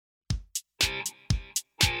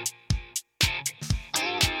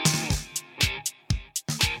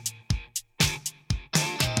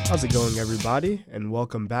How's it going, everybody? And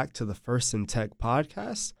welcome back to the First in Tech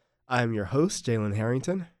podcast. I am your host, Jalen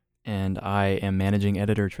Harrington. And I am managing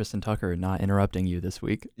editor Tristan Tucker, not interrupting you this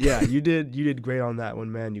week. Yeah, you did great on that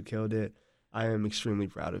one, man. You killed it. I am extremely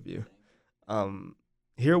proud of you.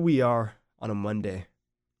 Here we are on a Monday,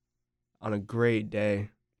 on a great day.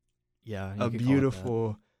 Yeah, A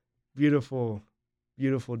beautiful, beautiful,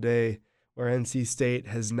 beautiful day where NC State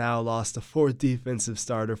has now lost a fourth defensive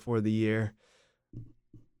starter for the year.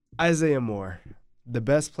 Isaiah Moore, the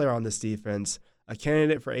best player on this defense, a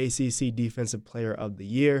candidate for ACC Defensive Player of the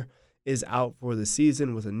Year, is out for the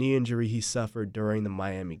season with a knee injury he suffered during the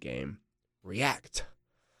Miami game. React.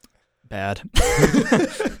 Bad.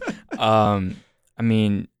 I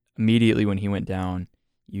mean, immediately when he went down,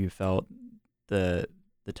 you felt the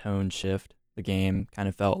tone shift. The game kind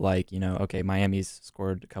of felt like, okay, Miami's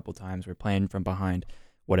scored a couple times. We're playing from behind,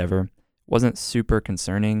 whatever. Wasn't super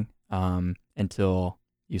concerning until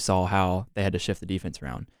you saw how they had to shift the defense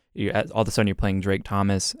around. All of a sudden, you're playing Drake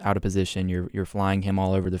Thomas out of position. You're flying him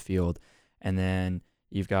all over the field, and then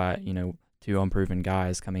you've got two unproven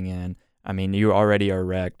guys coming in. I mean, you already are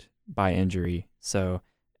wrecked by injury, so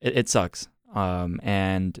it sucks.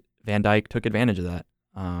 And Van Dyke took advantage of that.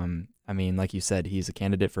 I mean, like you said, he's a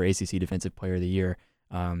candidate for ACC Defensive Player of the Year,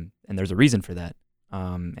 and there's a reason for that.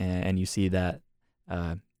 And you see that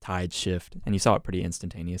tide shift, and you saw it pretty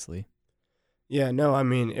instantaneously. Yeah, no, I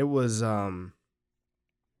mean, it was about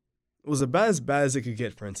as bad as it could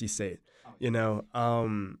get for NC State.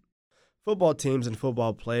 Football teams and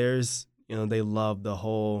football players, they love the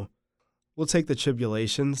whole, we'll take the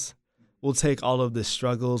tribulations, we'll take all of the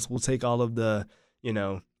struggles, we'll take all of the,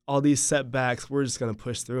 all these setbacks, we're just going to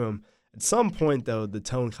push through them. At some point, though, the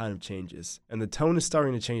tone kind of changes, and the tone is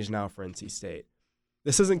starting to change now for NC State.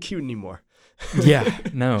 This isn't cute anymore. Yeah,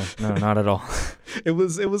 no, not at all. It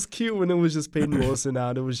was cute when it was just Peyton Wilson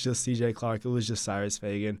out. It was just C.J. Clark. It was just Cyrus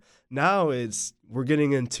Fagan. Now we're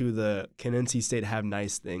getting into the can NC State have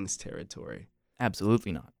nice things territory.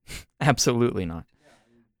 Absolutely not. Absolutely not.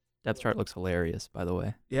 Depth chart looks hilarious, by the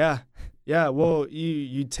way. Yeah. Well,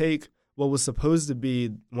 you take what was supposed to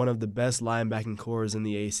be one of the best linebacking cores in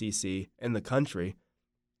the ACC in the country.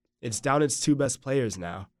 It's down its two best players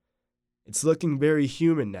now. It's looking very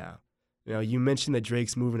human now. You mentioned that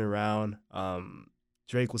Drake's moving around.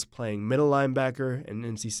 Drake was playing middle linebacker in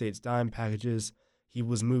NC State's dime packages. He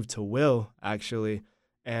was moved to Will, actually,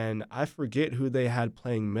 and I forget who they had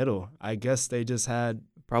playing middle. I guess they just had...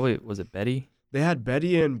 Probably, was it Betty? They had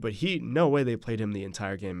Betty in, but no way they played him the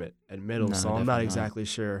entire game at middle, No, so I'm not exactly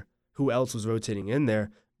sure who else was rotating in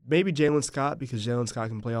there. Maybe Jalen Scott, because Jalen Scott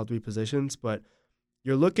can play all three positions, but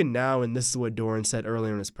you're looking now, and this is what Doran said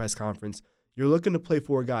earlier in his press conference, you're looking to play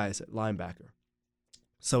four guys at linebacker.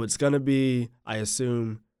 So it's going to be, I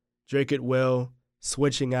assume, Drake at Will,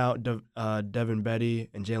 switching out Devin Betty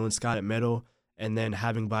and Jalen Scott at middle, and then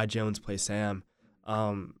having Vi Jones play Sam.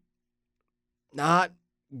 Not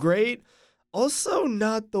great. Also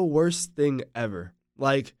not the worst thing ever.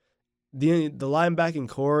 Like, the linebacking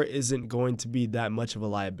core isn't going to be that much of a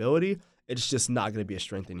liability. It's just not going to be a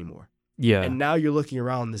strength anymore. Yeah. And now you're looking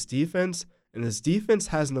around this defense, and this defense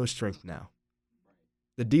has no strength now.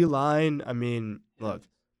 The D-line, I mean, look,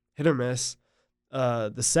 hit or miss.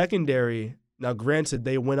 The secondary, now granted,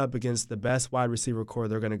 they went up against the best wide receiver core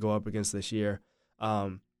they're going to go up against this year.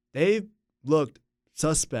 They looked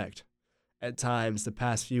suspect at times the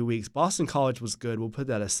past few weeks. Boston College was good. We'll put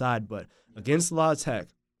that aside. But against La Tech,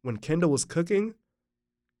 when Kendall was cooking,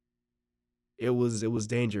 it was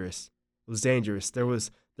dangerous. It was dangerous. There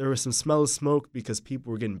was some smell of smoke because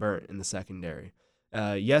people were getting burnt in the secondary.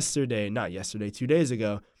 2 days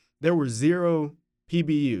ago, there were 0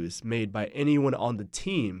 PBUs made by anyone on the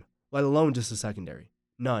team, let alone just the secondary.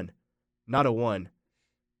 None. Not a one.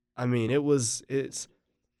 I mean, NC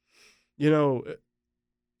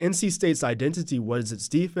State's identity was its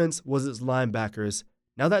defense, was its linebackers.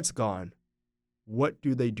 Now that's gone. What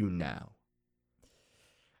do they do now?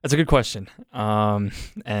 That's a good question.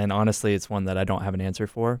 And honestly, it's one that I don't have an answer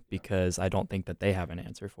for because I don't think that they have an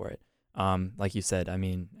answer for it. Like you said, I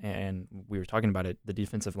mean, and we were talking about it, the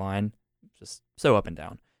defensive line, just so up and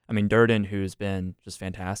down. I mean, Durden, who's been just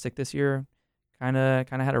fantastic this year, kind of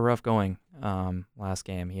had a rough going last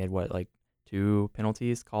game. He had, 2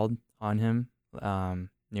 penalties called on him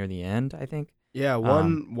near the end, I think. Yeah,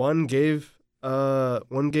 one gave them a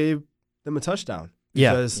touchdown.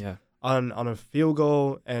 Because on a field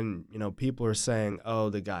goal, and people are saying, oh,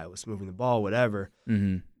 the guy was moving the ball, whatever.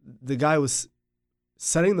 Mm-hmm. The guy was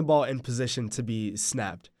setting the ball in position to be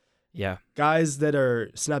snapped. Yeah. Guys that are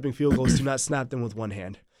snapping field goals do not snap them with one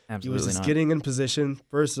hand. He was Absolutely just not. getting in position,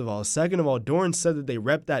 first of all. Second of all, Doran said that they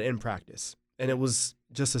repped that in practice, and it was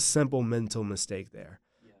just a simple mental mistake there.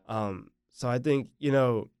 So I think,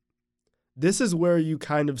 this is where you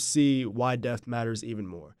kind of see why depth matters even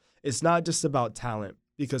more. It's not just about talent,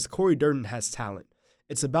 because Corey Durden has talent.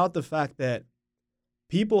 It's about the fact that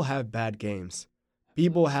people have bad games.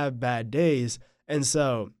 People have bad days. And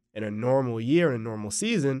so in a normal year, in a normal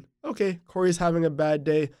season, okay, Corey's having a bad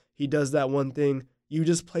day. He does that one thing. You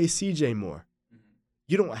just play CJ more.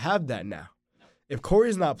 You don't have that now. If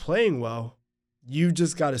Corey's not playing well, you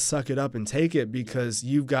just got to suck it up and take it because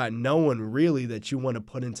you've got no one really that you want to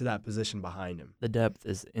put into that position behind him. The depth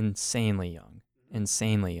is insanely young.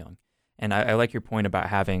 And I like your point about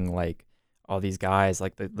having like all these guys,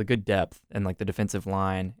 like the good depth and like the defensive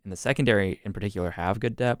line and the secondary in particular have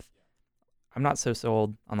good depth. I'm not so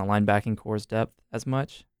sold on the linebacking core's depth as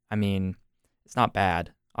much. I mean, it's not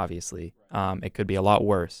bad, obviously. It could be a lot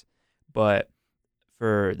worse. But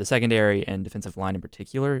for the secondary and defensive line in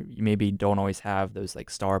particular, you maybe don't always have those like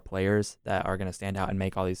star players that are going to stand out and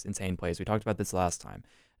make all these insane plays. We talked about this last time.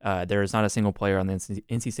 There is not a single player on the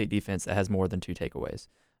NC State defense that has more than 2 takeaways.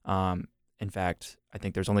 In fact, I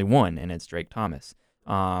think there's only one, and it's Drake Thomas.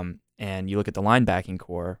 And you look at the linebacking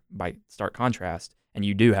core by stark contrast, and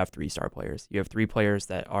you do have 3 star players. You have 3 players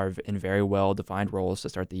that are in very well-defined roles to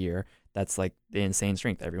start the year. That's like the insane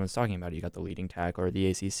strength that everyone's talking about. You got the leading tackler of the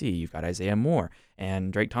ACC. You've got Isaiah Moore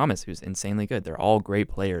and Drake Thomas, who's insanely good. They're all great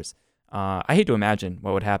players. I hate to imagine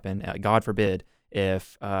what would happen, God forbid,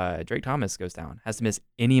 if Drake Thomas goes down, has to miss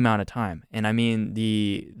any amount of time. And I mean,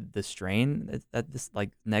 the strain that this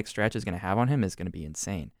like next stretch is going to have on him is going to be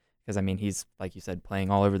insane. Because I mean, he's, like you said,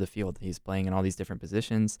 playing all over the field. He's playing in all these different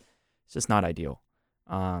positions. It's just not ideal.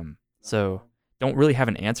 So don't really have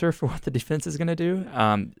an answer for what the defense is going to do.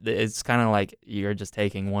 It's kind of like you're just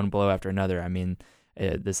taking one blow after another. I mean,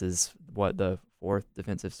 this is what, the 4th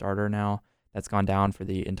defensive starter now that's gone down for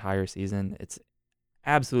the entire season. It's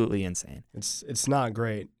absolutely insane. It's not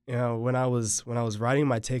great. When I was writing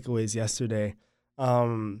my takeaways yesterday,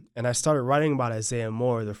 and I started writing about Isaiah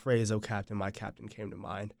Moore, the phrase "Oh Captain, my captain" came to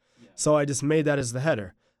mind. Yeah. So I just made that as the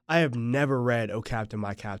header. I have never read "Oh Captain,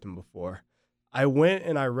 my captain" before. I went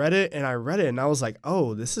and I read it, and I was like,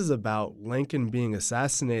 oh, this is about Lincoln being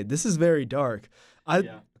assassinated. This is very dark.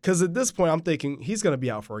 Because at this point, I'm thinking he's going to be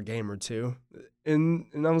out for a game or two. And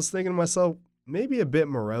I was thinking to myself, maybe a bit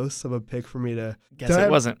morose of a pick for me to... Guess it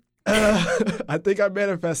wasn't. I think I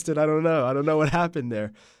manifested. I don't know what happened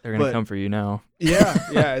there. They're going to come for you now.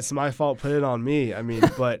 Yeah, it's my fault. Put it on me. I mean,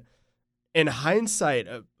 but in hindsight,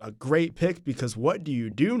 a great pick, because what do you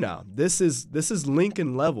do now? This is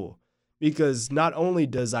Lincoln level. Because not only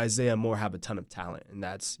does Isaiah Moore have a ton of talent, and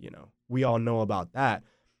that's, we all know about that,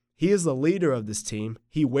 he is the leader of this team.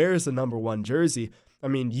 He wears the number 1 jersey. I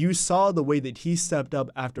mean, you saw the way that he stepped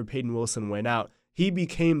up after Peyton Wilson went out. He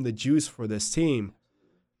became the juice for this team.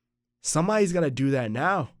 Somebody's got to do that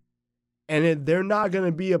now. And they're not going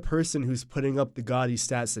to be a person who's putting up the gaudy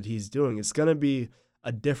stats that he's doing. It's going to be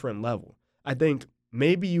a different level. I think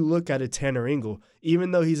maybe you look at a Tanner Ingle,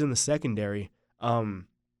 even though he's in the secondary,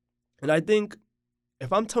 and I think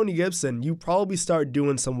if I'm Tony Gibson, you probably start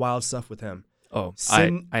doing some wild stuff with him. Oh,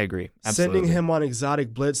 I agree. Absolutely. Sending him on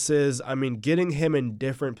exotic blitzes. I mean, getting him in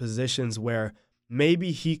different positions where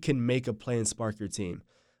maybe he can make a play and spark your team.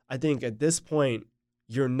 I think at this point,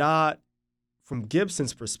 you're not, from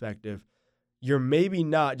Gibson's perspective, you're maybe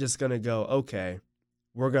not just going to go, okay,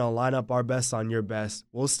 we're going to line up our best on your best.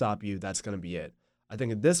 We'll stop you. That's going to be it. I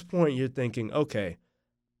think at this point, you're thinking, okay,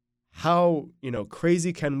 how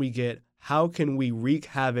crazy can we get? How can we wreak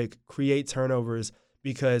havoc, create turnovers?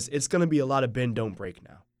 Because it's going to be a lot of bend, don't break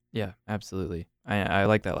now. Yeah, absolutely. I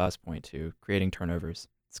like that last point too. Creating turnovers.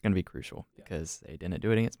 It's going to be crucial because they didn't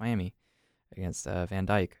do it against Miami, against Van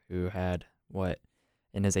Dyke, who had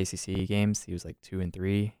in his ACC games, he was like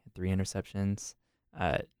 2-3, 3 interceptions.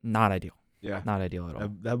 Not ideal. Yeah, not ideal at all.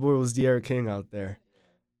 That boy was De'Ara King out there.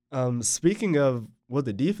 Speaking of what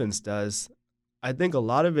the defense does, I think a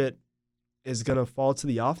lot of it is going to fall to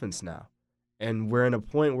the offense now. And we're in a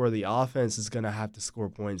point where the offense is going to have to score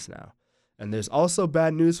points now. And there's also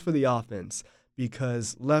bad news for the offense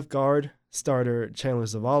because left guard starter Chandler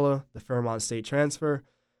Zavala, the Fairmont State transfer,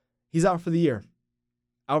 he's out for the year.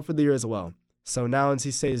 Out for the year as well. So now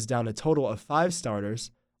NC State is down a total of 5 starters,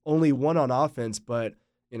 only 1 on offense, but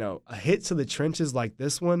a hit to the trenches like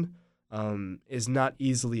this one is not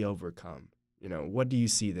easily overcome. What do you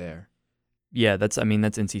see there? Yeah, that's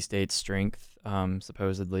NC State's strength,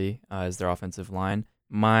 supposedly, is their offensive line.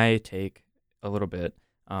 My take, a little bit,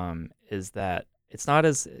 is that it's not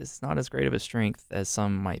as great of a strength as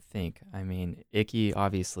some might think. I mean, Icky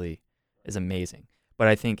obviously is amazing, but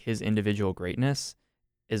I think his individual greatness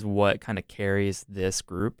is what kind of carries this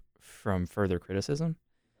group from further criticism.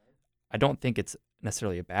 I don't think it's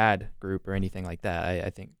necessarily a bad group or anything like that. I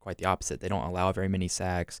think quite the opposite. They don't allow very many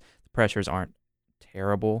sacks. The pressures aren't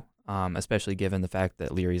terrible, especially given the fact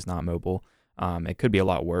that Leary's not mobile. It could be a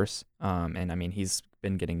lot worse. And I mean, he's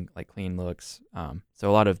been getting like clean looks. So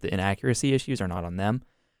a lot of the inaccuracy issues are not on them.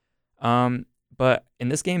 But in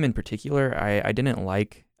this game in particular, I didn't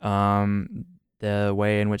like the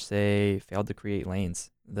way in which they failed to create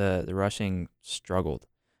lanes. The rushing struggled.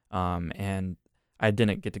 And I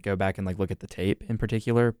didn't get to go back and like look at the tape in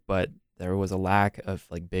particular, but there was a lack of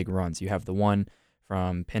like big runs. You have the one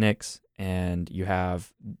from Penix, and you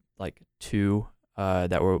have like two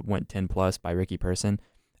that went 10 plus by Ricky Person.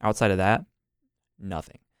 Outside of that,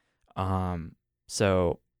 nothing.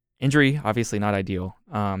 So injury obviously not ideal.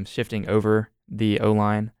 Shifting over the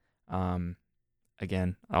O-line,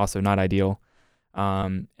 again also not ideal.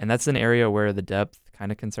 And that's an area where the depth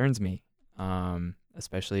kind of concerns me.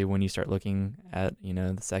 Especially when you start looking at,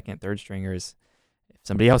 the second, third stringers. If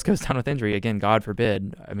somebody else goes down with injury, again, God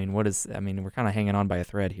forbid. I mean, we're kind of hanging on by a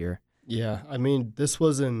thread here. Yeah, I mean, this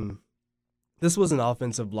was an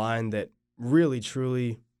offensive line that really,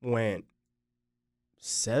 truly went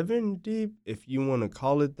 7 deep, if you want to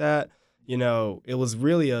call it that. It was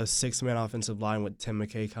really a 6-man offensive line with Tim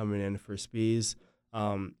McKay coming in for Spees.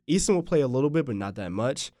 Easton will play a little bit, but not that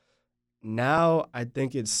much. Now, I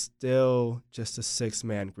think it's still just a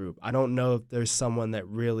 6-man group. I don't know if there's someone that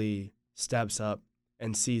really steps up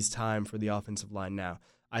and sees time for the offensive line now.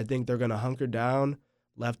 I think they're going to hunker down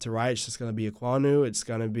left to right. It's just going to be Ekwonu. It's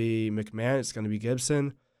going to be McMahon. It's going to be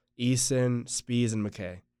Gibson, Easton, Spees, and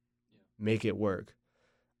McKay. Make it work.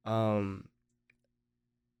 That's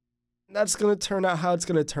going to turn out how it's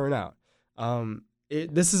going to turn out.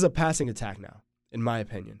 This is a passing attack now, in my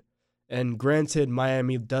opinion. And granted,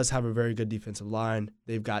 Miami does have a very good defensive line.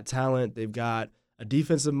 They've got talent. They've got a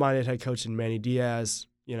defensive-minded head coach in Manny Diaz.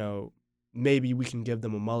 Maybe we can give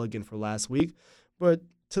them a mulligan for last week. But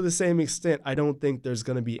to the same extent, I don't think there's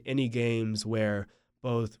going to be any games where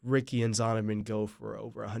both Ricky and Zonovan go for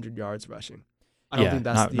over 100 yards rushing. I don't think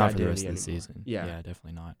that's the idea for the rest of the season. Yeah,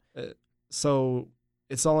 definitely not. So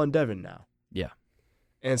it's all on Devin now. Yeah.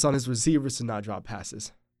 And it's on his receivers to not drop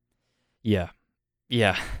passes. Yeah.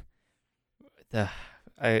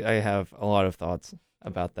 I have a lot of thoughts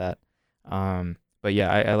about that. But yeah,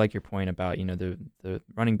 I like your point about, the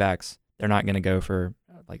running backs, they're not going to go for,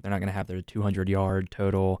 they're not going to have their 200-yard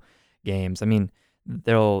total games. I mean,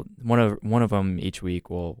 one of them each week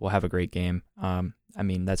will have a great game.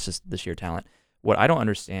 That's just the sheer talent. What I don't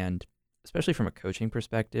understand, especially from a coaching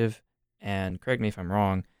perspective, and correct me if I'm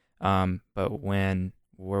wrong, but when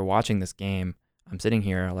we're watching this game, I'm sitting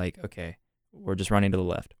here like, okay, we're just running to the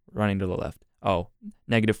left. Oh,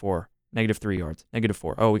 -4, -3 yards,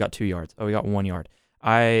 -4. Oh, we got 2 yards. Oh, we got 1 yard.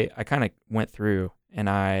 I kind of went through and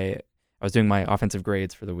I was doing my offensive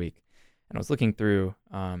grades for the week, and I was looking through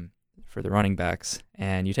for the running backs,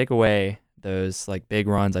 and you take away those like big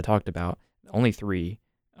runs I talked about, only 3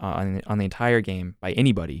 on the entire game by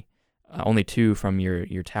anybody, only 2 from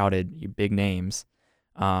your touted big names.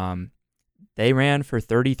 They ran for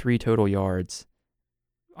 33 total yards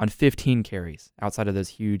on 15 carries outside of those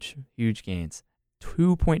huge gains.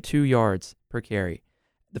 2.2 yards per carry.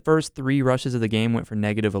 The first 3 rushes of the game went for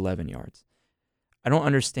 -11 yards. I don't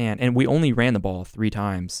understand. And we only ran the ball 3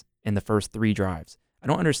 times in the first 3 drives. I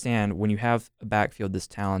don't understand when you have a backfield this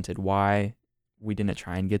talented, why we didn't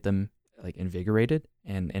try and get them like invigorated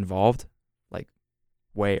and involved like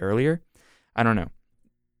way earlier. I don't know.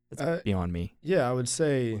 It's beyond me. Yeah, I would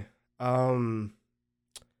say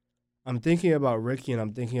I'm thinking about Ricky and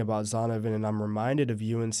I'm thinking about Zonovan, and I'm reminded of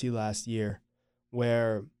UNC last year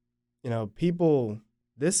where, people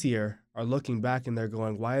this year are looking back and they're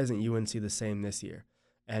going, why isn't UNC the same this year?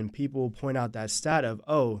 And people point out that stat of,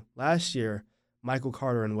 last year, Michael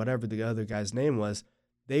Carter and whatever the other guy's name was,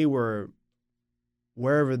 they were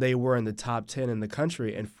wherever they were in the top 10 in the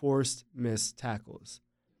country and forced missed tackles.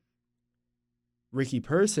 Ricky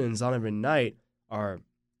Person and Zonovan Knight are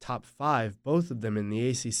top 5, both of them in the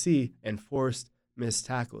ACC, and forced missed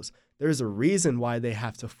tackles. There's a reason why they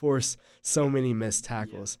have to force so many missed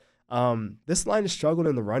tackles. This line has struggled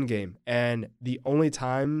in the run game, and the only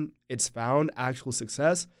time it's found actual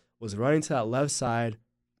success was running to that left side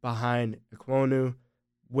behind Ekwonu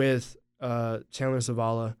with Chandler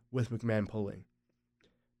Zavala with McMahon pulling.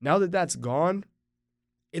 Now that that's gone,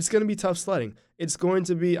 it's going to be tough sledding. It's going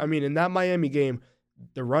to be, in that Miami game,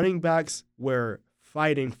 the running backs were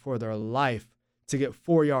fighting for their life to get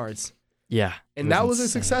 4 yards. Yeah. And that was a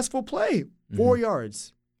insane. successful play. 4 Mhm.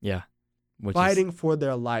 yards. Yeah. Which Fighting is for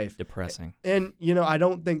their life. depressing. And, I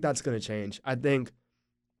don't think that's going to change. I think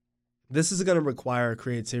this is going to require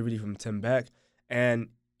creativity from Tim Beck. And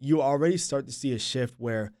you already start to see a shift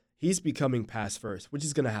where he's becoming pass first, which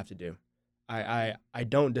he's going to have to do. I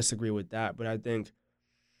don't disagree with that, but I think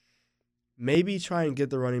maybe try and get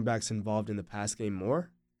the running backs involved in the pass game more.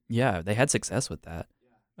 Yeah, they had success with that,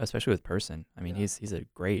 especially with Person. I mean, he's a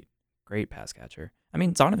great pass catcher. I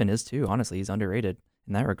mean, Zonovan is too. Honestly, he's underrated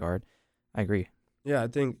in that regard. I agree. Yeah, I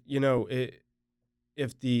think,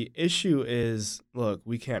 if the issue is, look,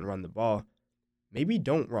 we can't run the ball, maybe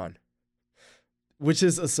don't run, which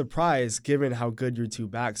is a surprise given how good your two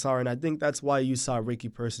backs are. And I think that's why you saw Ricky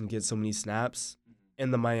Person get so many snaps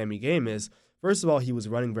in the Miami game is, first of all, he was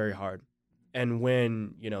running very hard. And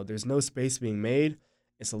when, there's no space being made,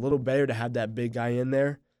 it's a little better to have that big guy in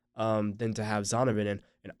there than to have Zonovan in.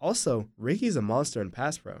 And also, Ricky's a monster in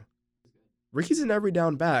pass pro. Ricky's an every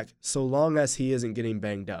down back so long as he isn't getting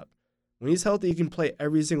banged up. When he's healthy, he can play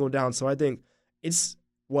every single down. So I think it's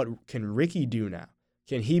what can Ricky do now?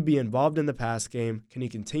 Can he be involved in the pass game? Can he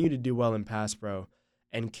continue to do well in pass pro?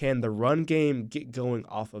 And can the run game get going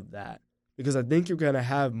off of that? Because I think you're going to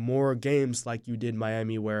have more games like you did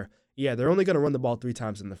Miami where, they're only going to run the ball 3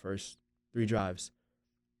 times in the first 3 drives.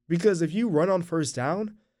 Because if you run on first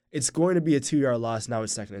down, it's going to be a 2-yard loss. Now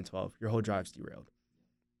it's 2nd and 12. Your whole drive's derailed.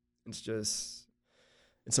 It's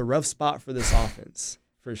a rough spot for this offense,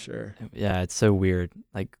 for sure. Yeah, it's so weird.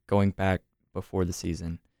 Like going back before the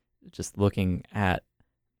season, just looking at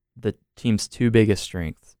the team's 2 biggest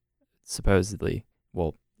strengths, supposedly,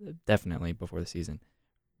 well, definitely before the season,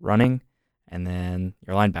 running and then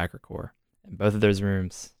your linebacker core. And both of those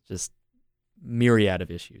rooms, just myriad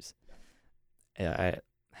of issues. Yeah,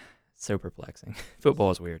 so perplexing.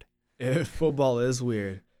 Football is weird. Football is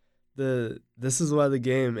weird. This is why the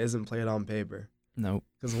game isn't played on paper. Nope.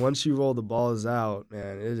 Because once you roll the balls out,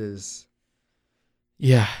 man, it is.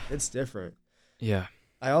 Yeah. It's different. Yeah.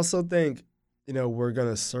 I also think, we're going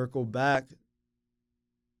to circle back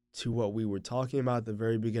to what we were talking about at the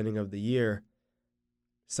very beginning of the year.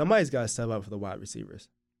 Somebody's got to step up for the wide receivers.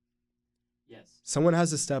 Yes. Someone has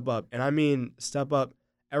to step up. And I mean step up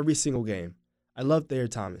every single game. I love Thayer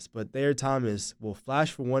Thomas, but Thayer Thomas will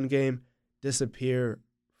flash for one game, disappear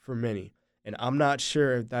for many. And I'm not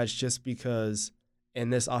sure if that's just because in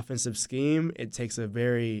this offensive scheme, it takes a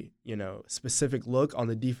very, specific look on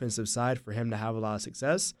the defensive side for him to have a lot of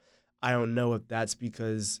success. I don't know if that's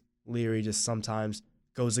because Leary just sometimes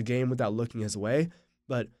goes a game without looking his way,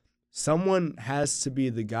 but someone has to be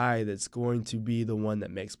the guy that's going to be the one that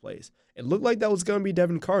makes plays. It looked like that was going to be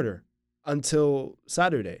Devin Carter until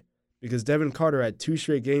Saturday, because Devin Carter had 2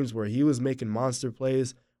 straight games where he was making monster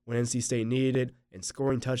plays when NC State needed it and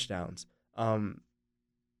scoring touchdowns.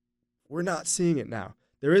 We're not seeing it now.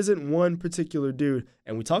 There isn't one particular dude,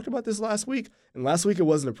 and we talked about this last week, and last week it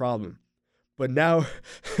wasn't a problem. But now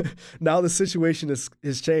the situation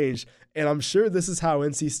has changed, and I'm sure this is how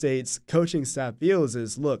NC State's coaching staff feels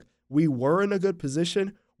is, look, we were in a good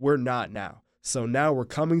position, we're not now. So now we're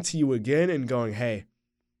coming to you again and going, hey,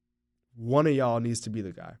 one of y'all needs to be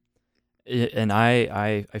the guy. And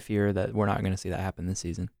I fear that we're not going to see that happen this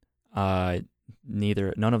season. None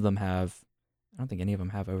of them have. I don't think any of them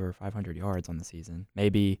have over 500 yards on the season.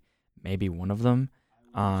 Maybe one of them.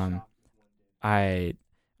 I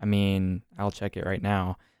mean, I'll check it right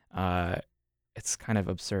now. It's kind of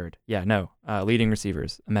absurd. Yeah, no. Leading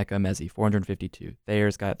receivers: Emeka Emezi, 452.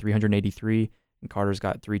 Thayer's got 383, and Carter's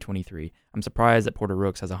got 323. I'm surprised that Porter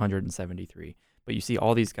Rooks has 173. But you see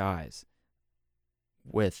all these guys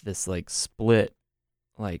with this split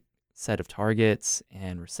set of targets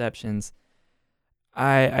and receptions.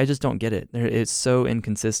 I just don't get it. It's so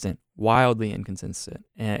inconsistent, wildly inconsistent.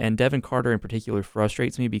 And Devin Carter in particular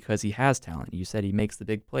frustrates me because he has talent. You said he makes the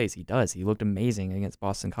big plays. He does. He looked amazing against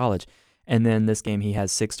Boston College. And then this game he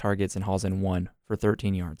has 6 targets and hauls in 1 for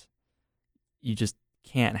 13 yards. You just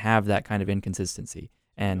can't have that kind of inconsistency.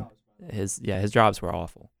 And his drops were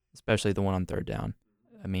awful, especially the one on 3rd down.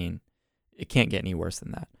 I mean, it can't get any worse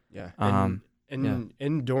than that. Yeah.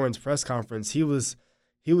 In Doran's press conference, he was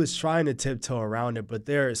trying to tiptoe around it, but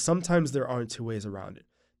sometimes there aren't 2 ways around it.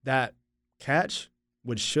 That catch,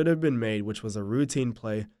 which should have been made, which was a routine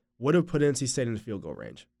play, would have put NC State in the field goal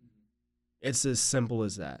range. It's as simple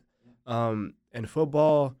as that. And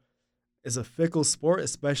football is a fickle sport,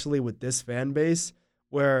 especially with this fan base,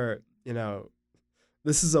 where,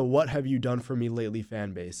 this is a what have you done for me lately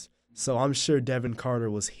fan base. So I'm sure Devin Carter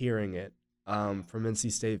was hearing it from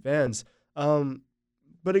NC State fans.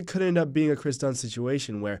 But it could end up being a Chris Dunn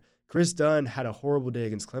situation where Chris Dunn had a horrible day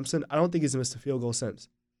against Clemson. I don't think he's missed a field goal since.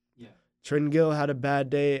 Yeah. Trenton Gill had a bad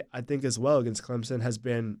day, I think, as well against Clemson, has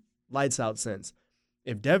been lights out since.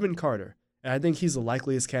 If Devin Carter, and I think he's the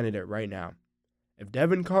likeliest candidate right now, if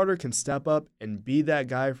Devin Carter can step up and be that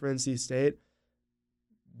guy for NC State,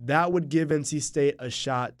 that would give NC State a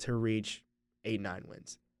shot to reach 8-9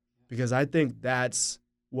 wins. Because I think that's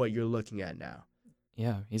what you're looking at now.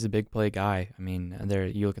 Yeah, he's a big play guy. I mean,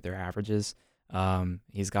 you look at their averages.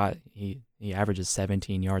 He averages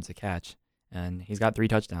 17 yards a catch, and he's got 3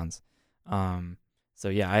 touchdowns. So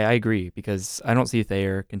yeah, I agree, because I don't see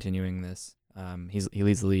Thayer continuing this. He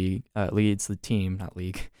leads the league, leads the team, not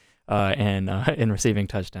league, in receiving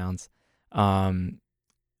touchdowns.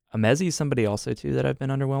 Amezi's somebody also too that I've been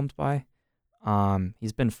underwhelmed by.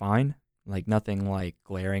 He's been fine, like nothing like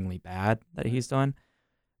glaringly bad that he's done,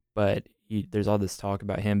 but there's all this talk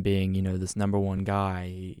about him being, this number one guy.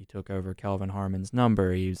 He took over Kelvin Harmon's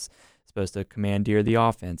number. He's supposed to commandeer the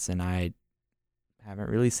offense, and I haven't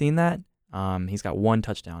really seen that. He's got 1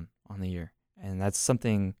 touchdown on the year, and that's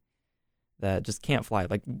something that just can't fly.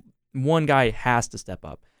 Like, one guy has to step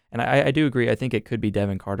up, and I do agree. I think it could be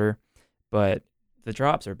Devin Carter, but the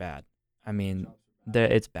drops are bad. I mean,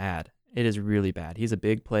 it's bad. It is really bad. He's a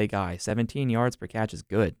big play guy. 17 yards per catch is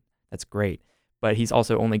good. That's great. But he's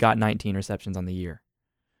also only got 19 receptions on the year.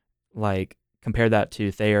 Like, compare that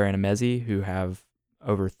to Thayer and Emezi, who have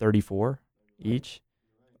over 34 each.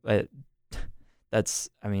 It's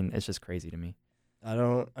just crazy to me. I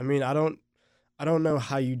don't know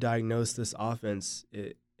how you diagnose this offense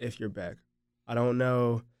if you're Beck. I don't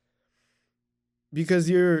know, because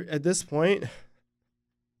you're at this point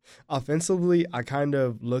offensively. I kind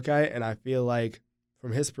of look at it and I feel like,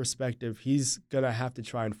 from his perspective, he's going to have to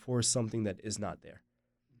try and force something that is not there.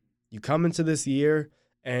 You come into this year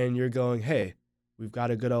and you're going, hey, we've got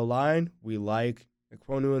a good O-line. We like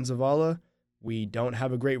Ekwonu and Zavala. We don't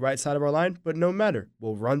have a great right side of our line, but no matter.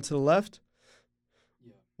 We'll run to the left.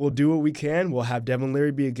 Yeah. We'll do what we can. We'll have Devin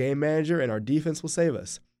Leary be a game manager, and our defense will save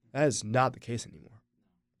us. That is not the case anymore.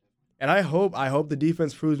 And I hope the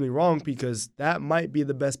defense proves me wrong, because that might be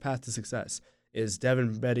the best path to success. Is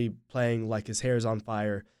Devin Betty playing like his hair's on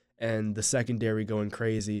fire, and the secondary going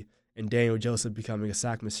crazy, and Daniel Joseph becoming a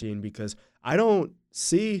sack machine, because I don't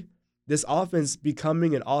see this offense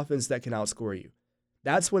becoming an offense that can outscore you.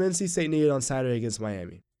 That's what NC State needed on Saturday against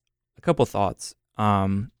Miami. A couple thoughts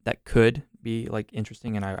that could be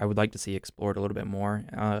interesting, and I would like to see explored a little bit more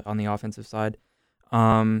on the offensive side.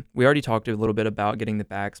 We already talked a little bit about getting the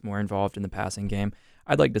backs more involved in the passing game.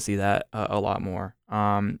 I'd like to see that a lot more.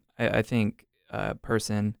 I think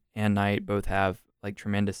Person and Knight both have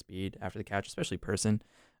tremendous speed after the catch, especially Person.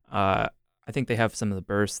 I think they have some of the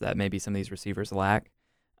bursts that maybe some of these receivers lack.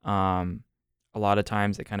 A lot of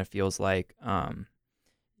times it kind of feels like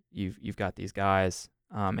you've got these guys,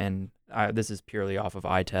 and this is purely off of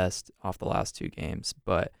eye test off the last 2 games,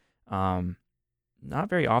 but not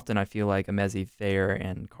very often I feel like Emezi, Thayer,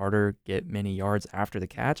 and Carter get many yards after the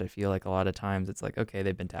catch. I feel like a lot of times it's like, okay,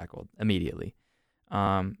 they've been tackled immediately.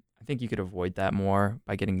 I think you could avoid that more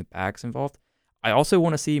by getting the backs involved. I also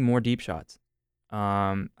want to see more deep shots.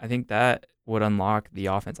 I think that would unlock the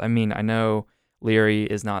offense. I mean, I know Leary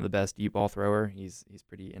is not the best deep ball thrower. He's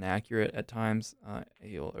pretty inaccurate at times.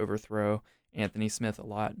 He'll overthrow Anthony Smith a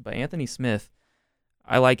lot. But Anthony Smith,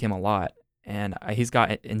 I like him a lot, and he's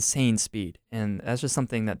got insane speed. And that's just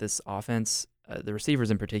something that this offense, the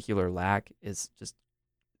receivers in particular, lack, is just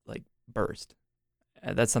burst.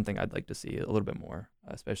 That's something I'd like to see a little bit more,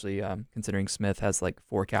 especially considering Smith has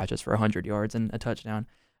 4 catches for 100 yards and a touchdown.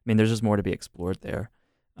 I mean, there's just more to be explored there.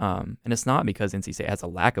 And it's not because NC State has a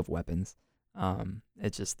lack of weapons.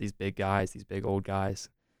 It's just these big guys, these big old guys,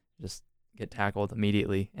 just get tackled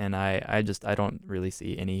immediately. And I don't really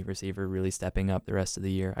see any receiver really stepping up the rest of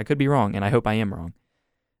the year. I could be wrong, and I hope I am wrong.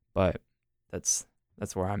 But that's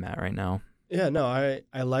where I'm at right now. Yeah, no,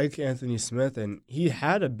 I like Anthony Smith, and he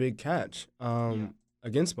had a big catch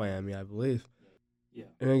against Miami, I believe. Yeah.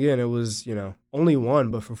 And again, it was, only 1,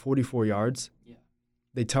 but for 44 yards. Yeah.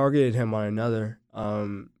 They targeted him on another,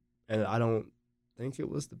 and I don't think it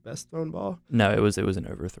was the best thrown ball. No, it was an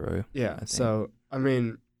overthrow. Yeah, so, I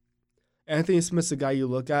mean, Anthony Smith's a guy you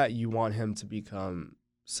look at, you want him to become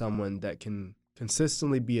someone that can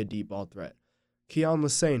consistently be a deep ball threat. Keon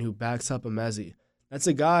Lassane, who backs up Emezi, that's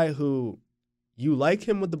a guy who you like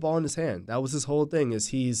him with the ball in his hand. That was his whole thing, is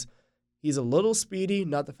he's a little speedy,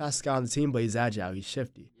 not the fastest guy on the team, but he's agile, he's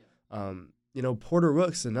shifty. Yeah. Porter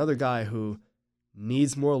Rook's another guy who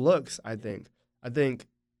needs more looks, I think.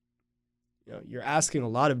 You're asking a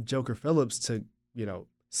lot of Joker Phillips to,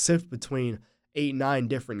 sift between 8-9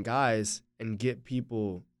 different guys and get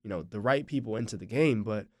people the right people into the game,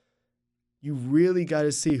 but you really got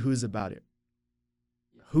to see who's about it.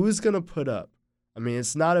 Who's going to put up? I mean,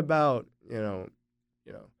 it's not about,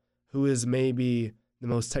 who is maybe the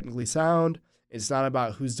most technically sound. It's not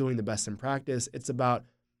about who's doing the best in practice. It's about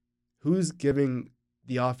who's giving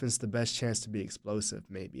the offense the best chance to be explosive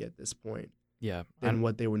maybe at this point than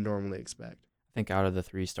what they would normally expect. I think out of the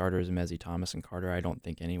 3 starters, Mezzi, Thomas, and Carter, I don't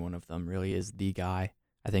think any one of them really is the guy.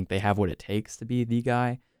 I think they have what it takes to be the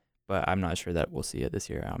guy, but I'm not sure that we'll see it this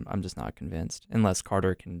year. I'm just not convinced, unless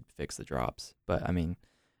Carter can fix the drops. But, I mean,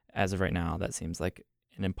 as of right now, that seems like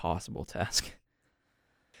an impossible task.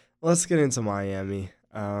 Let's get into Miami.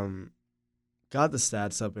 Got the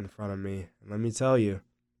stats up in front of me, and let me tell you,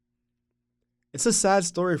 it's a sad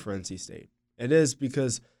story for NC State. It is,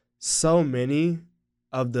 because so many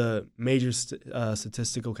of the major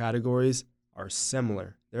statistical categories are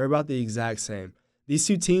similar. They're about the exact same. These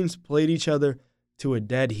two teams played each other to a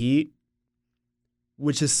dead heat,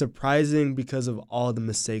 which is surprising because of all the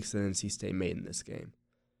mistakes that NC State made in this game.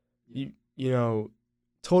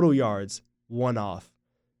 Total yards, 1 off.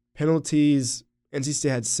 Penalties, NC State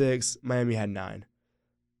had 6, Miami had 9.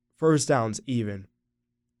 First downs, even.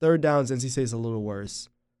 Third downs, NC State's a little worse.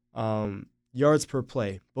 Yards per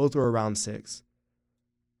play, both were around 6.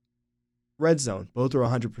 Red zone, both were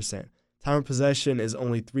 100%. Time of possession is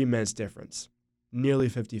only 3 minutes difference, nearly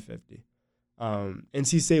 50-50.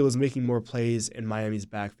 NC State was making more plays in Miami's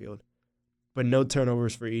backfield, but no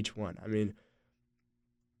turnovers for each one. I mean,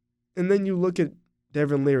 and then you look at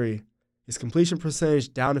Devin Leary, his completion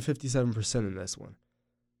percentage down to 57% in this one.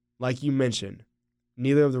 Like you mentioned,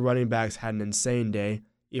 neither of the running backs had an insane day,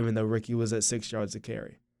 even though Ricky was at 6 yards a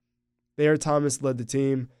carry. Thayer Thomas led the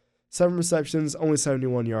team, 7 receptions, only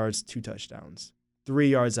 71 yards, 2 touchdowns, 3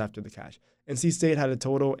 yards after the catch. NC State had a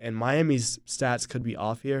total, and Miami's stats could be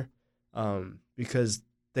off here because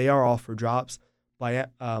they are all for drops.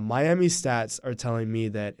 Miami's stats are telling me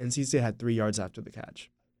that NC State had 3 yards after the catch.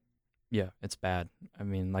 Yeah, it's bad. I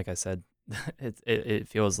mean, like I said, it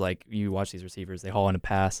feels like you watch these receivers, they haul in a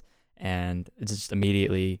pass, and it's just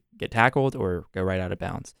immediately get tackled or go right out of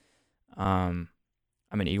bounds.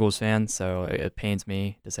 I'm an Eagles fan, so it pains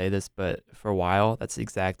me to say this, but for a while, that's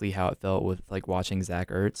exactly how it felt with like watching Zach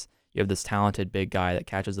Ertz. You have this talented big guy that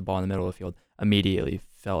catches the ball in the middle of the field, immediately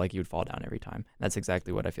felt like he would fall down every time. That's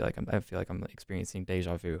exactly what I feel like. I feel like I'm experiencing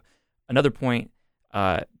deja vu. Another point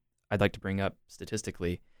I'd like to bring up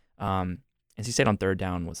statistically, NC State on third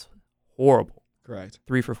down was horrible. Correct.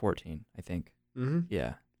 3 for 14, I think. Mm-hmm.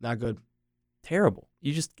 Yeah. Not good. Terrible.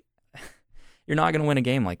 You're not going to win a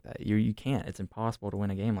game like that. You can't. It's impossible to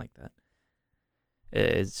win a game like that.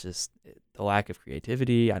 It's just the lack of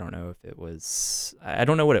creativity. I don't know if it was. I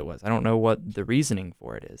don't know what it was. I don't know what the reasoning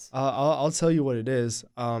for it is. I'll tell you what it is.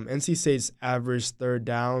 NC State's average third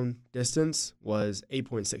down distance was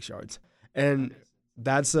 8.6 yards, and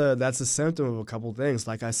that's a symptom of a couple things.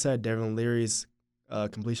 Like I said, Devin Leary's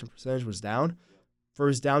completion percentage was down.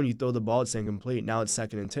 First down, you throw the ball, it's incomplete. Now it's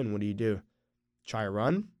 2nd and 10. What do? Try a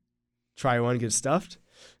run. Try one, get stuffed.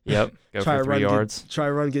 Yep. Go for 3 yards. Try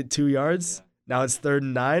a run, get 2 yards. Yeah. Now it's 3rd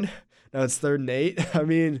and 9. Now it's 3rd and 8. I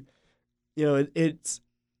mean, it's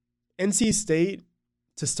NC State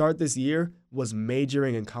to start this year was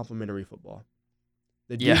majoring in complementary football.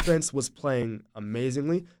 The defense was playing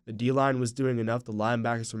amazingly. The D-line was doing enough. The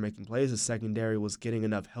linebackers were making plays. The secondary was getting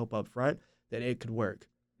enough help up front that it could work.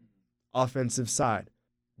 Offensive side,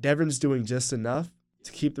 Devin's doing just enough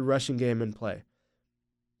to keep the rushing game in play.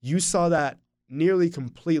 You saw that nearly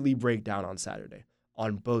completely break down on Saturday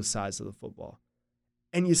on both sides of the football.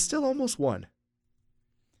 And you still almost won.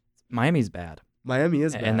 Miami's bad. Miami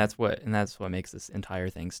is bad. And that's what makes this entire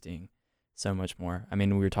thing sting so much more. I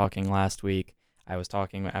mean, we were talking last week. I was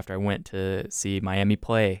talking after I went to see Miami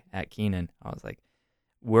play at Keenan. I was like,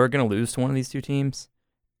 we're going to lose to one of these two teams,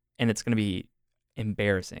 and it's going to be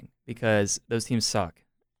embarrassing because those teams suck.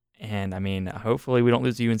 And, I mean, hopefully we don't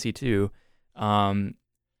lose to UNC too.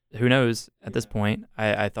 Who knows at this point?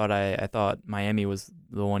 I thought Miami was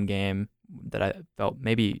the one game that I felt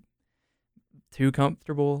maybe too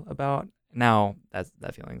comfortable about. Now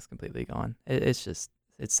that feeling's completely gone. It's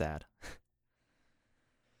sad.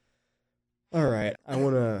 All right, I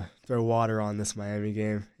want to throw water on this Miami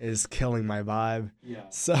game. It is killing my vibe. Yeah.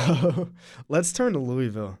 So let's turn to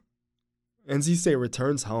Louisville. NC State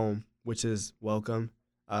returns home, which is welcome,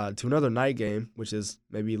 to another night game, which is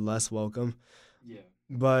maybe less welcome. Yeah.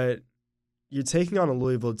 But you're taking on a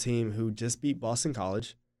Louisville team who just beat Boston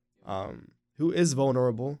College, who is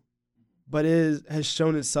vulnerable, but has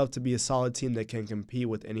shown itself to be a solid team that can compete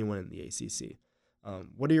with anyone in the ACC.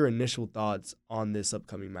 What are your initial thoughts on this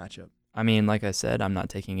upcoming matchup? I mean, like I said, I'm not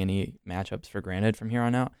taking any matchups for granted from here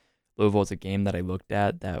on out. Louisville is a game that I looked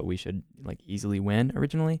at that we should like easily win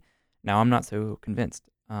originally. Now I'm not so convinced.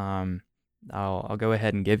 I'll go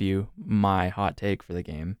ahead and give you my hot take for the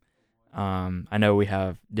game. I know we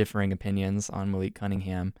have differing opinions on Malik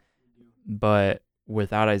Cunningham, but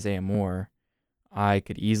without Isaiah Moore, I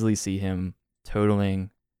could easily see him totaling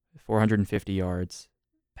 450 yards,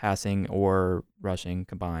 passing or rushing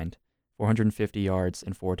combined, 450 yards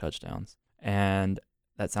and 4 touchdowns. And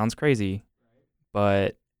that sounds crazy,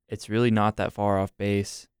 but it's really not that far off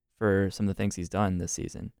base for some of the things he's done this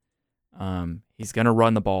season. He's going to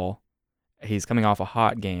run the ball. He's coming off a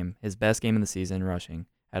hot game, his best game of the season rushing,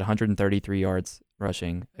 had 133 yards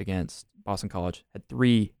rushing against Boston College, had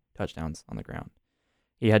 3 touchdowns on the ground.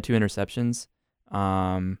 He had 2 interceptions,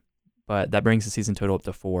 but that brings the season total up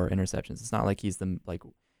to 4 interceptions. It's not like he's the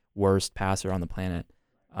worst passer on the planet.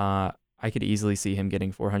 I could easily see him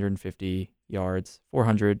getting 450 yards,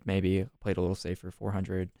 400 maybe, played a little safer,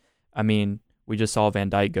 400. I mean, we just saw Van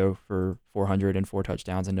Dyke go for 400 and 4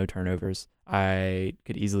 touchdowns and no turnovers. I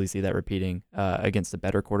could easily see that repeating against a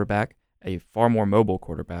better quarterback, a far more mobile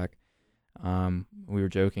quarterback. We were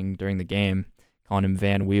joking during the game, calling him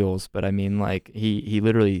Van Wheels, but I mean, like he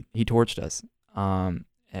literally torched us.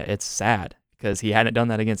 It's sad because he hadn't done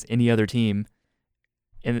that against any other team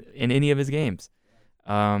in any of his games.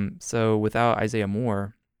 So without Isaiah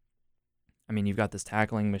Moore, I mean, you've got this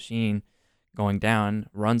tackling machine going down,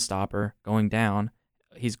 run stopper going down.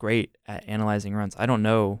 He's great at analyzing runs. I don't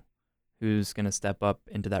know who's going to step up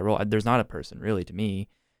into that role. There's not a person really to me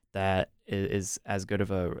that is as good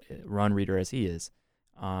of a run reader as he is.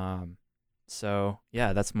 So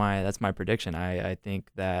yeah, that's my prediction. I think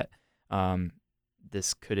that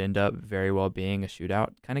this could end up very well being a shootout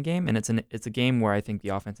kind of game, and it's a game where I think the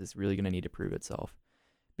offense is really going to need to prove itself,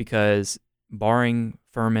 because barring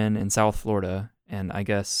Furman and South Florida, and I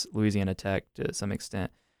guess Louisiana Tech to some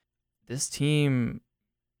extent, this team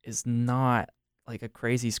is not like a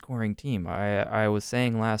crazy scoring team. I was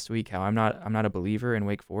saying last week how I'm not a believer in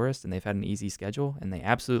Wake Forest, and they've had an easy schedule, and they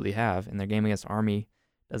absolutely have, and their game against Army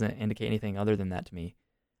doesn't indicate anything other than that to me.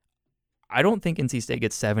 I don't think NC State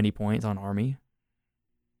gets 70 points on Army.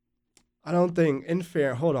 I don't think,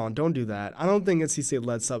 hold on, don't do that. I don't think NC State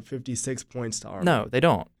lets up 56 points to Army. No, they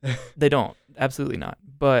don't. They don't. Absolutely not.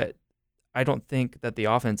 But I don't think that the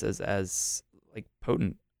offense is as like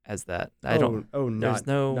potent as that.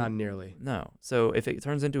 Not nearly. No. So if it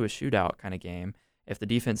turns into a shootout kind of game, if the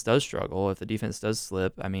defense does struggle, if the defense does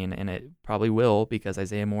slip, I mean, and it probably will because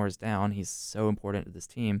Isaiah Moore is down, he's so important to this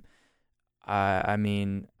team. I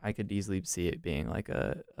mean, I could easily see it being like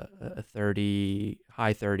a 30,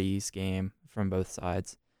 high 30s game from both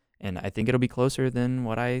sides. And I think it'll be closer than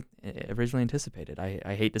what I originally anticipated.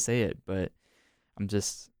 I hate to say it, but I'm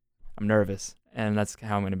nervous. And that's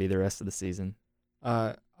how I'm going to be the rest of the season.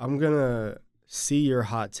 I'm going to see your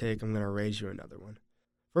hot take. I'm going to raise you another one.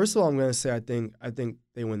 First of all, I'm going to say I think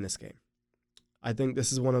they win this game. I think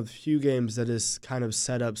this is one of the few games that is kind of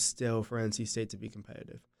set up still for NC State to be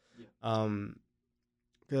competitive.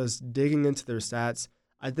 Because digging into their stats,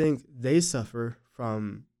 I think they suffer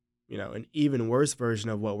from, an even worse version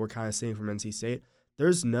of what we're kind of seeing from NC State.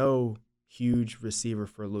 There's no huge receiver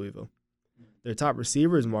for Louisville. Their top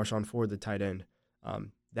receiver is Marshawn Ford, the tight end.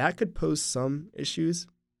 That could pose some issues.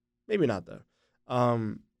 Maybe not, though.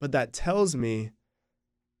 But that tells me,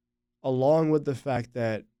 along with the fact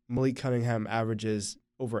that Malik Cunningham averages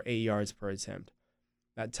over 8 yards per attempt,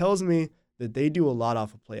 that tells me that they do a lot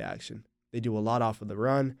off of play action. They do a lot off of the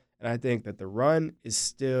run, and I think that the run is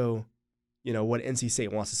still, what NC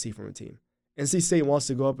State wants to see from a team. NC State wants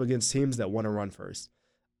to go up against teams that want to run first.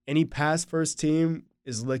 Any pass-first team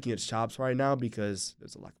is licking its chops right now because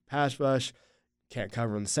there's a lack of pass rush, can't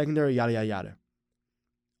cover in the secondary, yada, yada, yada.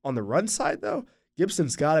 On the run side, though,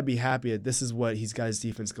 Gibson's got to be happy that this is what he's got his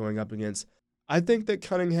defense going up against. I think that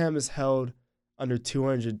Cunningham is held under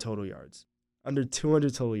 200 total yards. Under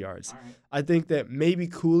 200 total yards. Right. I think that maybe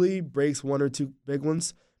Cooley breaks 1 or 2 big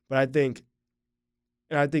ones, but I think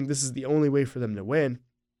this is the only way for them to win.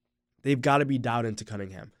 They've got to be dialed into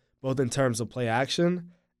Cunningham, both in terms of play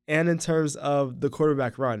action and in terms of the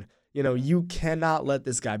quarterback run. You cannot let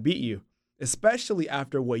this guy beat you, especially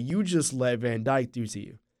after what you just let Van Dyke do to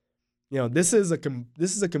you. This is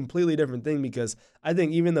a completely different thing, because I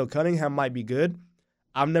think even though Cunningham might be good,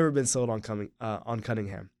 I've never been sold on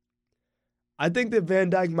Cunningham. I think that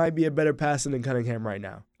Van Dyke might be a better passer than Cunningham right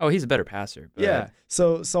now. Oh, he's a better passer. But yeah.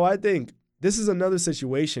 So I think this is another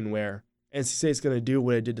situation where NC State's going to do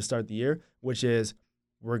what it did to start the year, which is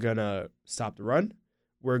we're going to stop the run.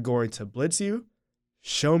 We're going to blitz you.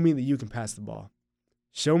 Show me that you can pass the ball.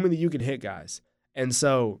 Show me that you can hit guys. And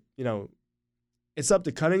so, it's up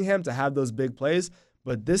to Cunningham to have those big plays,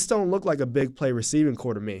 but this don't look like a big play receiving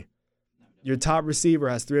core to me. Your top receiver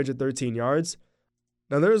has 313 yards.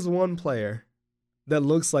 Now, there's one player that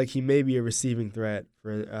looks like he may be a receiving threat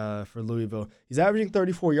for Louisville. He's averaging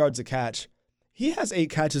 34 yards a catch. He has 8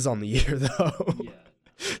 catches on the year, though. Yeah.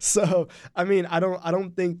 So, I mean, I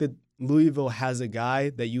don't think that Louisville has a guy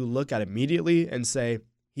that you look at immediately and say,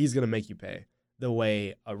 he's going to make you pay the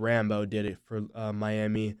way a Rambo did it for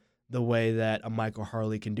Miami, the way that a Michael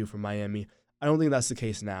Harley can do for Miami. I don't think that's the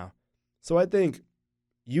case now. So I think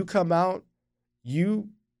you come out, you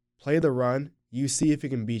play the run, you see if he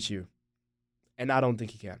can beat you. And I don't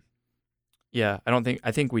think he can. Yeah,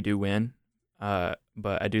 I think we do win, but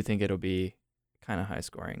I do think it'll be kind of high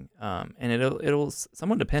scoring. And it'll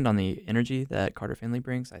somewhat depend on the energy that Carter Finley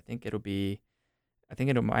brings. I think it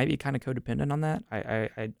might be kind of codependent on that.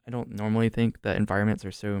 I don't normally think that environments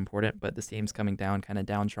are so important, but this team's coming down kind of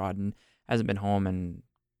downtrodden, hasn't been home in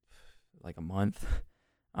like a month.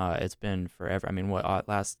 It's been forever. I mean,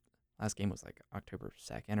 last game was like October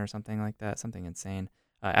 2nd or something like that, something insane,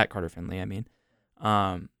 at Carter Finley, I mean.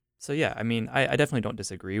 So yeah, I mean, I definitely don't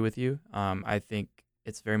disagree with you. I think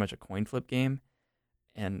it's very much a coin flip game.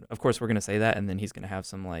 And of course we're going to say that, and then he's going to have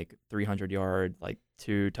some like 300-yard, like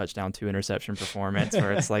 2 touchdown, 2 interception performance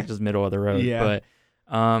where it's like just middle of the road. Yeah. But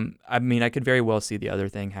I mean, I could very well see the other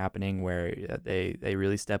thing happening where they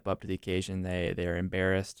really step up to the occasion. They're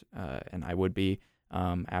embarrassed, and I would be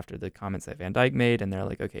after the comments that Van Dyke made, and they're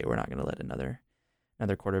like, okay, we're not going to let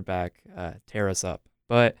another quarterback tear us up.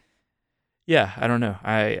 But yeah, I don't know.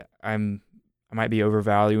 I might be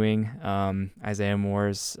overvaluing Isaiah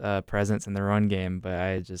Moore's presence in the run game, but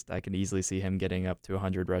I can easily see him getting up to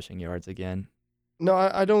 100 rushing yards again. No,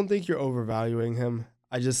 I don't think you're overvaluing him.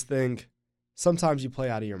 I just think sometimes you play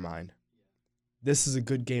out of your mind. This is a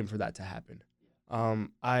good game for that to happen.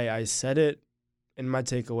 I said it in my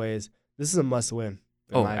takeaways. This is a must-win.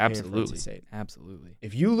 Oh, absolutely. Absolutely.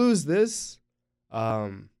 If you lose this,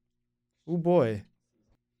 oh boy,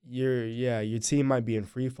 your team might be in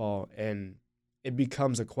free fall, and it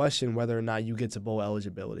becomes a question whether or not you get to bowl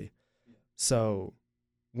eligibility. So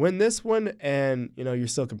win this one, and you're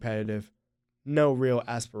still competitive. No real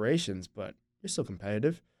aspirations, but you're still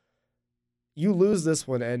competitive. You lose this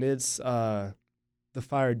one, and it's the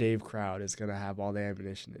Fire Dave crowd is gonna have all the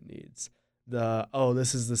ammunition it needs.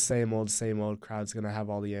 This is the same old crowd's gonna have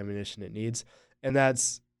all the ammunition it needs, and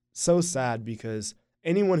that's so sad because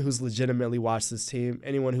anyone who's legitimately watched this team,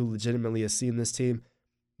 anyone who legitimately has seen this team,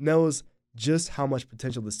 knows just how much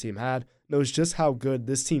potential this team had, knows just how good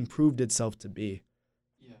this team proved itself to be.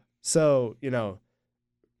 Yeah. So,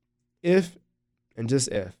 if,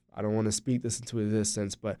 I don't want to speak this into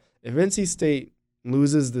existence, but if NC State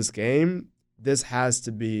loses this game, this has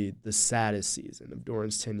to be the saddest season of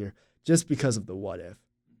Doeren's tenure just because of the what if.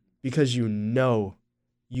 Because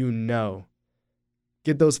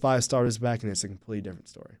get those 5 starters back and it's a completely different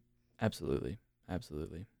story. Absolutely.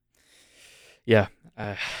 Yeah,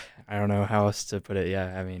 I don't know how else to put it.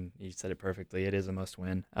 Yeah, I mean, you said it perfectly. It is a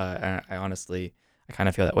must-win. I honestly, I kind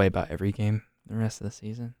of feel that way about every game the rest of the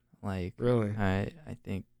season. Like, really, I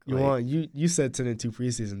think you said 10-2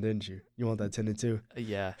 preseason, didn't you? You want that 10-2?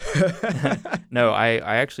 Yeah. No, I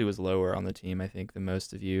actually was lower on the team, I think, than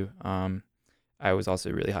most of you. I was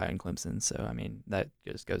also really high on Clemson, so I mean that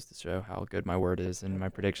just goes to show how good my word is and my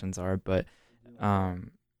predictions are. But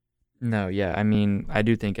no, yeah, I mean, I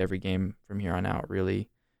do think every game from here on out really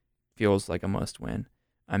feels like a must-win.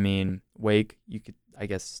 I mean, Wake, you could, I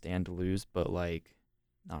guess, stand to lose, but, like,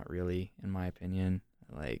 not really, in my opinion.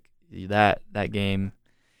 Like, that game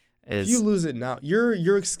is... If you lose it now,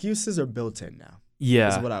 your excuses are built in now.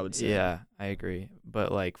 Yeah. Is what I would say. Yeah, I agree.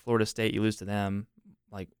 But, like, Florida State, you lose to them,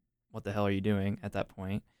 like, what the hell are you doing at that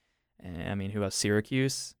point? And, I mean, who else?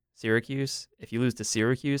 Syracuse. If you lose to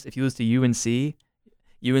Syracuse, if you lose to UNC,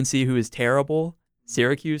 who is terrible,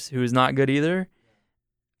 Syracuse, who is not good either,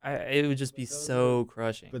 it would just be so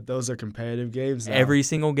crushing. But those are competitive games now. Every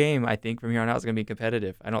single game, I think, from here on out is going to be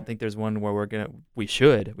competitive. I don't think there's one where we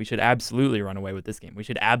should absolutely run away with this game. We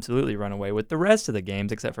should absolutely run away with the rest of the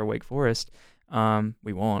games except for Wake Forest.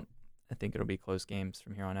 We won't. I think it'll be close games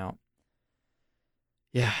from here on out.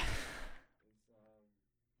 Yeah.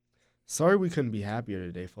 Sorry we couldn't be happier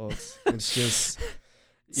today, folks. It's just...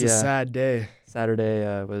 It's a sad day.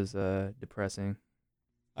 Saturday was depressing.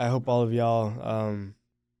 I hope all of y'all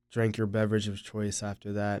drank your beverage of choice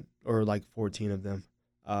after that, or like 14 of them,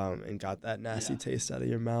 and got that nasty taste out of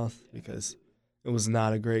your mouth because it was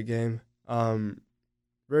not a great game.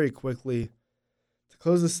 Very quickly, to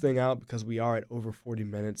close this thing out because we are at over 40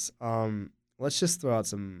 minutes, let's just throw out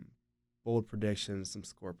some bold predictions, some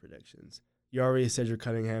score predictions. You already said your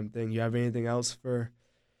Cunningham thing. You have anything else for?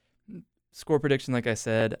 Score prediction, like I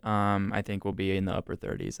said, I think will be in the upper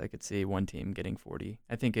 30s. I could see one team getting 40.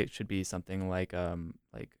 I think it should be something like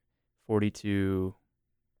 42,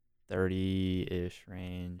 30-ish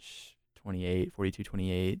range,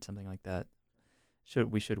 42-28, something like that.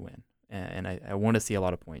 We should win, and I want to see a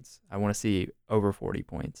lot of points. I want to see over 40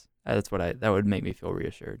 points. That would make me feel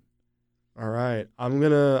reassured. All right, I'm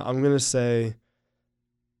gonna say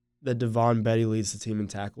that Devon Betty leads the team in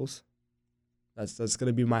tackles. That's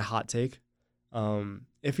gonna be my hot take.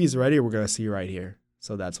 If he's ready, we're gonna see right here.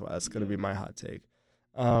 So that's gonna be my hot take.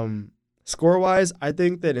 Score wise, I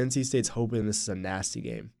think that NC State's hoping this is a nasty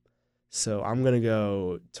game. So I'm gonna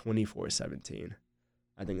go 24-17.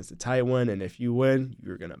 I think it's a tight one, and if you win,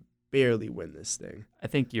 you're gonna barely win this thing. I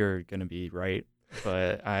think you're gonna be right,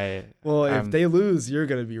 but if they lose, you're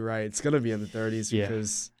gonna be right. It's gonna be in the 30s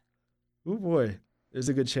because, oh boy, there's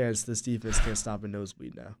a good chance this defense can't stop a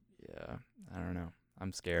nosebleed now. Yeah, I don't know.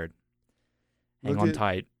 I'm scared. Hang on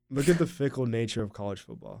tight. Look at the fickle nature of college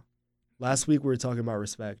football. Last week we were talking about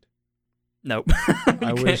respect. Nope.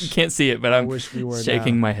 Can't see it, but I'm wish we were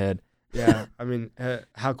shaking my head. Yeah, I mean,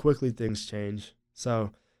 how quickly things change.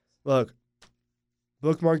 So, look,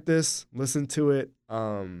 bookmark this, listen to it.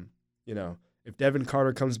 If Devin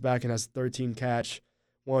Carter comes back and has 13 catch,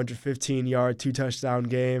 115-yard, 2-touchdown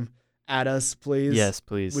game, add us, please. Yes,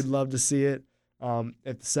 please. We'd love to see it.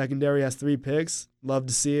 If the secondary has 3 picks, love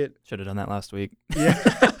to see it. Should have done that last week. Yeah.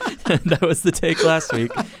 That was the take last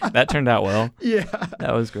week. That turned out well. Yeah.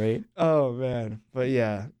 That was great. Oh, man. But,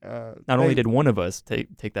 yeah. Not only did one of us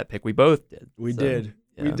take that pick, we both did. We did.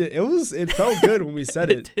 Yeah. We did. It felt good when we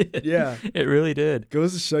said it. Did. Yeah. It really did.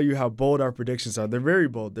 Goes to show you how bold our predictions are. They're very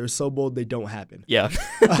bold. They're so bold they don't happen. Yeah.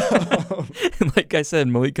 Like I said,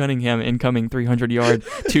 Malik Cunningham incoming 300-yard,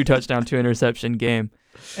 2-touchdown, 2-interception game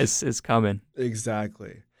is coming.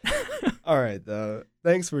 Exactly. All right, though.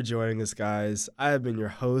 Thanks for joining us, guys. I have been your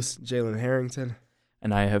host, Jalen Harrington.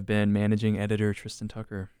 And I have been managing editor Tristan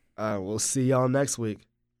Tucker. We'll see y'all next week.